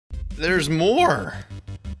There's more!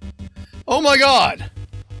 Oh my god!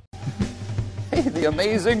 Hey, the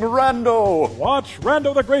amazing Rando! Watch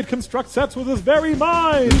Rando the Great construct sets with his very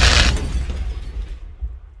mind!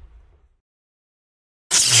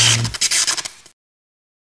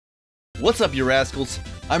 What's up, you rascals?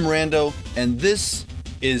 I'm Rando, and this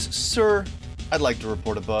is Sir, I'd like to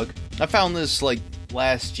report a bug. I found this, like,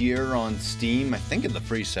 last year on Steam, I think in the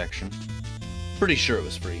free section. Pretty sure it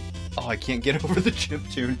was free. Oh, I can't get over the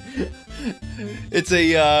chiptune. It's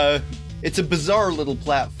a bizarre little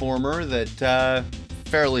platformer that,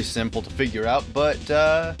 fairly simple to figure out, but,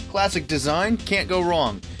 classic design, can't go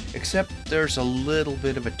wrong. Except there's a little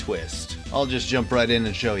bit of a twist. I'll just jump right in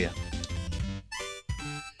and show you.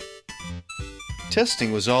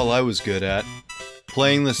 Testing was all I was good at.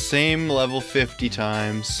 Playing the same level 50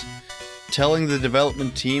 times. Telling the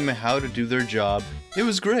development team how to do their job. It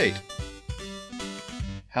was great.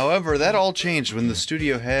 However, that all changed when the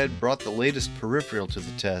studio head brought the latest peripheral to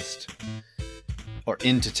the test. Or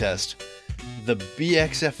into test. The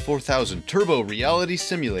BXF4000 Turbo Reality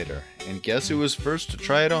Simulator. And guess who was first to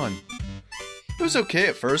try it on? It was okay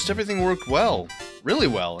at first, everything worked well. Really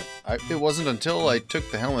well. It wasn't until I took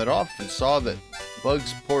the helmet off and saw that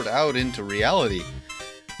bugs poured out into reality.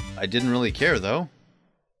 I didn't really care, though.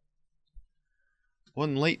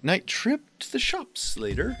 One late night trip to the shops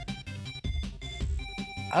later.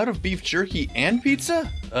 Out of beef jerky and pizza?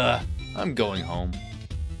 I'm going home.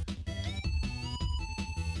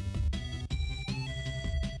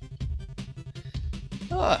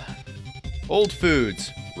 Old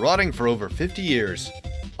foods. Rotting for over 50 years.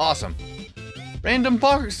 Awesome. Random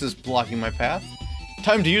boxes blocking my path.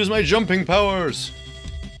 Time to use my jumping powers.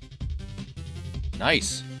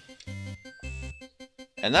 Nice.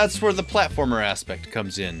 And that's where the platformer aspect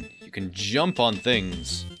comes in. You can jump on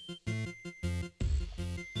things.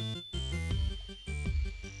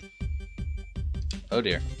 Oh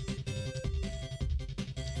dear.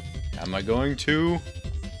 Am I going to?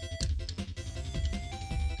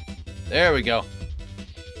 There we go.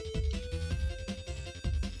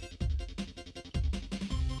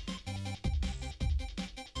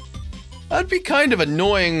 That'd be kind of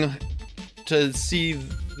annoying to see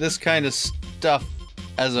this kind of stuff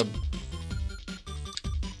as a...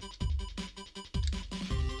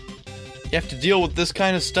 You have to deal with this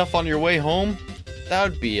kind of stuff on your way home? That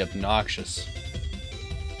would be obnoxious.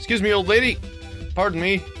 Excuse me, old lady. Pardon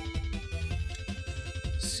me.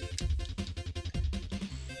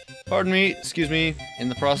 Pardon me, excuse me. In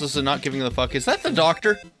the process of not giving a fuck. Is that the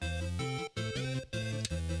doctor?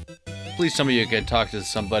 Please tell me you can talk to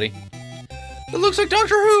somebody. It looks like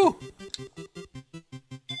Doctor Who!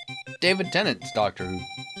 David Tennant's Doctor Who.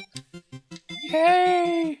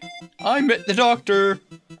 Yay! I met the doctor!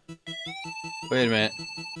 Wait a minute.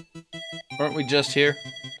 Weren't we just here?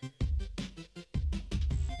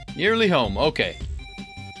 Nearly home, okay.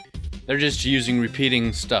 They're just using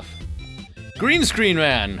repeating stuff. Green Screen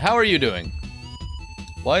Man, how are you doing?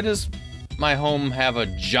 Why does my home have a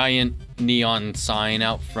giant neon sign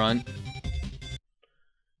out front?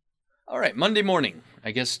 Alright, Monday morning.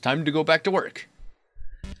 I guess time to go back to work.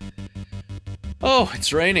 Oh,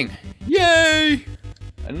 it's raining. Yay!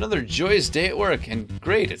 Another joyous day at work, and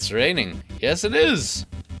great, it's raining. Yes, it is!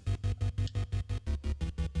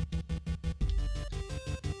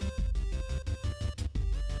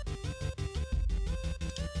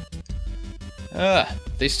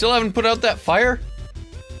 They still haven't put out that fire?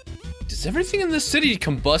 Does everything in this city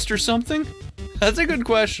combust or something? That's a good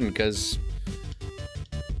question, because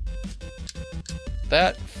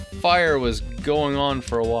that fire was going on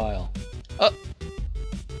for a while.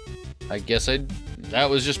 I guess that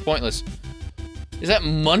was just pointless. Is that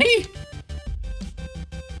money?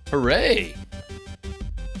 Hooray!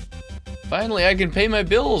 Finally, I can pay my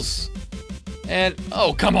bills. And,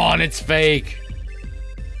 oh, come on, it's fake.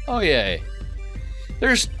 Oh, yay.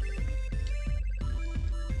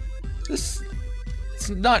 It's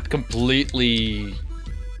not completely,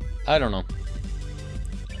 I don't know.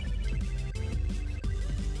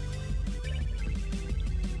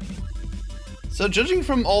 So judging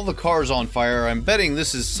from all the cars on fire, I'm betting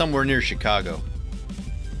this is somewhere near Chicago.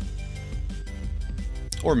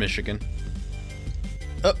 Or Michigan.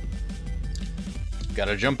 Oh.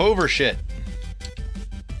 Gotta jump over shit.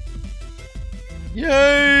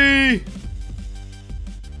 Yay!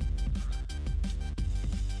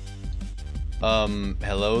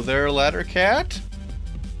 Hello there, ladder cat?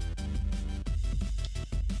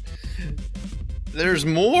 There's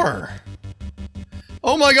more!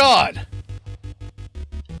 Oh my god!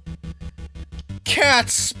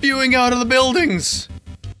 Cats spewing out of the buildings!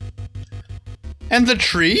 And the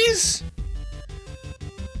trees?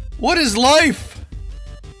 What is life?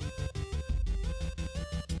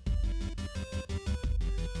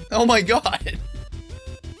 Oh my god.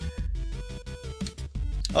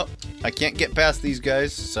 Oh, I can't get past these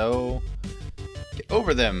guys, so get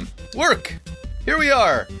over them. Work! Here we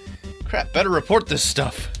are. Crap, better report this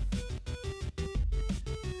stuff.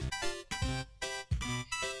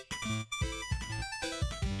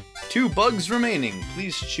 Two bugs remaining.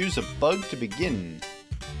 Please choose a bug to begin.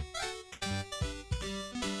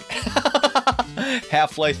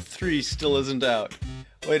 Half-Life 3 still isn't out.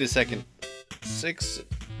 Wait a second. 6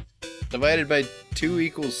 divided by 2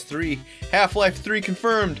 equals 3. Half-Life 3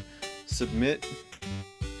 confirmed. Submit.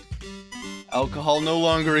 Alcohol no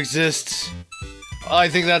longer exists. I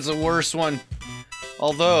think that's a worse one.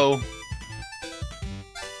 Although...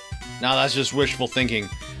 now that's just wishful thinking.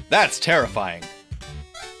 That's terrifying.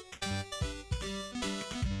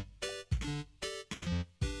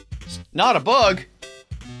 It's not a bug.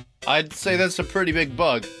 I'd say that's a pretty big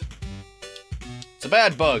bug. It's a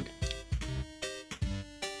bad bug.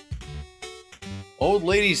 Old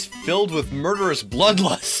ladies filled with murderous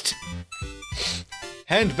bloodlust.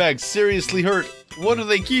 Handbags seriously hurt. What do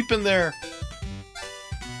they keep in there?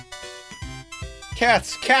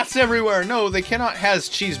 Cats. Cats everywhere. No, they cannot has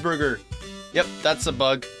cheeseburger. Yep, that's a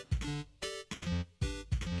bug.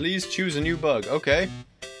 Please choose a new bug. Okay.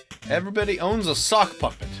 Everybody owns a sock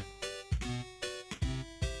puppet.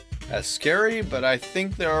 That's scary, but I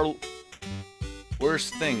think there are worse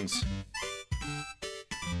things.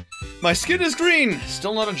 My skin is green!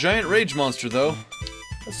 Still not a giant rage monster, though.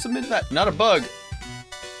 Let's submit that. Not a bug.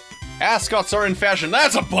 Ascots are in fashion.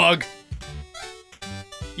 That's a bug!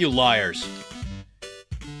 You liars.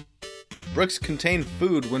 Bricks contain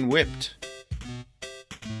food when whipped.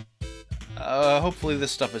 Hopefully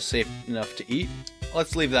this stuff is safe enough to eat.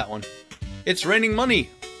 Let's leave that one. It's raining money!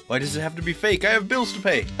 Why does it have to be fake? I have bills to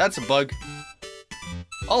pay. That's a bug.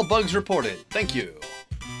 All bugs reported. Thank you.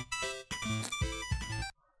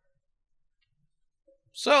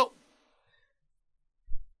 So.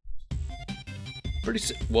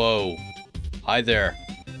 Whoa. Hi there.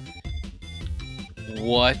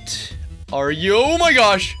 What are you? Oh my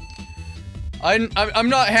gosh. I'm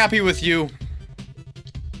not happy with you.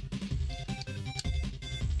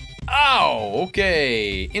 Ow.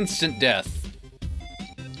 Okay. Instant death.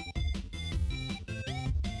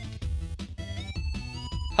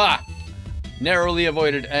 Ha! Narrowly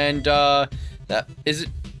avoided, and that is it.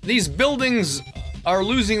 These buildings are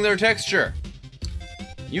losing their texture.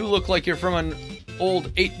 You look like you're from an old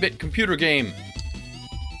 8-bit computer game.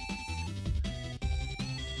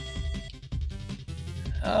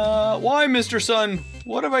 Why, Mr. Sun?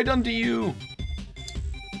 What have I done to you?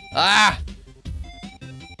 Ah!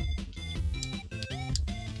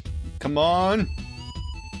 Come on.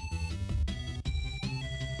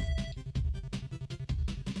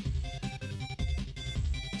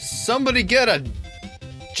 Somebody get a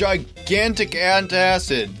gigantic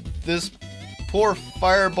antacid. This poor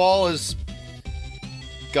fireball has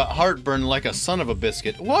got heartburn like a son of a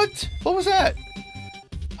biscuit. What? What was that?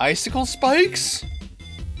 Icicle spikes?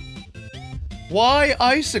 Why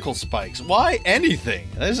icicle spikes? Why anything?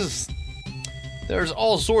 There's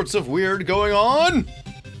all sorts of weird going on.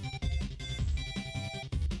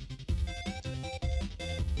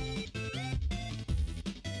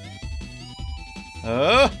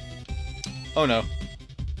 Oh no.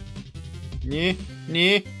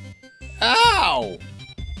 Nee. Ow!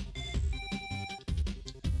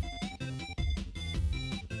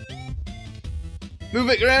 Move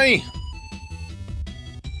it, Granny!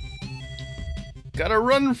 Gotta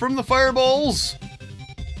run from the fireballs!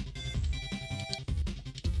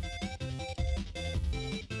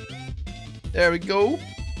 There we go.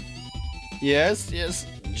 Yes.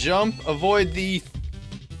 Jump, avoid the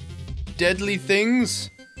deadly things.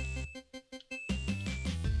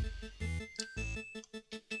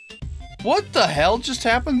 What the hell just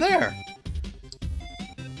happened there?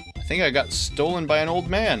 I think I got stolen by an old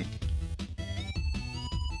man.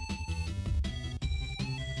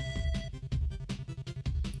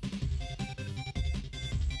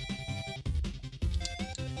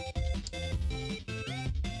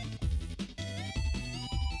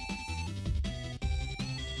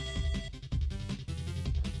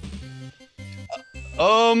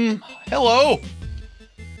 Hello?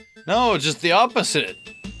 No, just the opposite.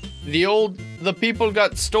 The people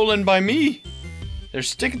got stolen by me. They're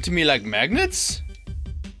sticking to me like magnets?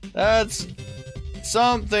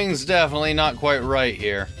 Something's definitely not quite right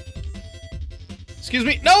here. Excuse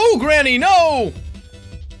me. No, Granny, no!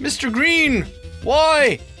 Mr. Green,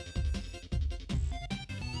 why?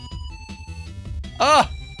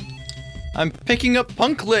 I'm picking up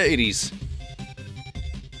punk ladies.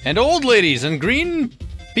 And old ladies and green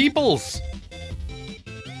peoples.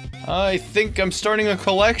 I think I'm starting a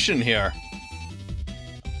collection here.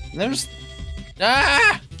 There's...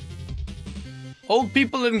 Ah! Old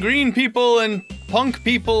people and green people and punk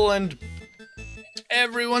people and...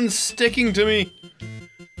 Everyone's sticking to me.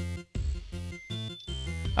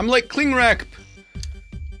 I'm like cling wrap.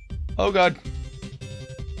 Oh god.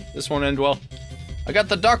 This won't end well. I got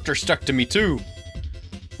the doctor stuck to me too.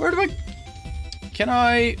 Where do I... Can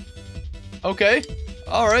I... Okay.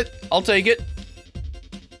 Alright, I'll take it.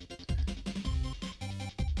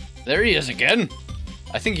 There he is again.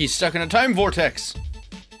 I think he's stuck in a time vortex.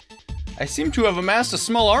 I seem to have amassed a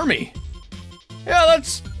small army. Yeah,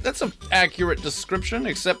 that's an accurate description,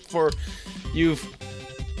 except for you've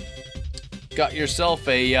got yourself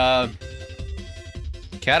a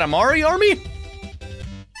Katamari army?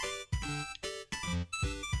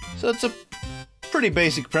 So it's a pretty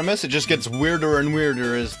basic premise. It just gets weirder and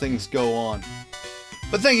weirder as things go on.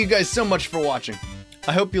 But thank you guys so much for watching.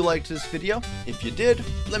 I hope you liked this video. If you did,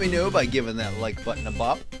 let me know by giving that like button a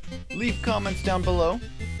bop. Leave comments down below.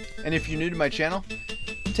 And if you're new to my channel,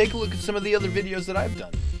 take a look at some of the other videos that I've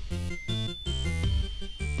done.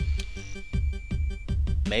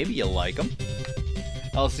 Maybe you'll like them.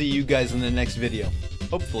 I'll see you guys in the next video.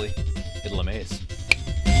 Hopefully, it'll amaze.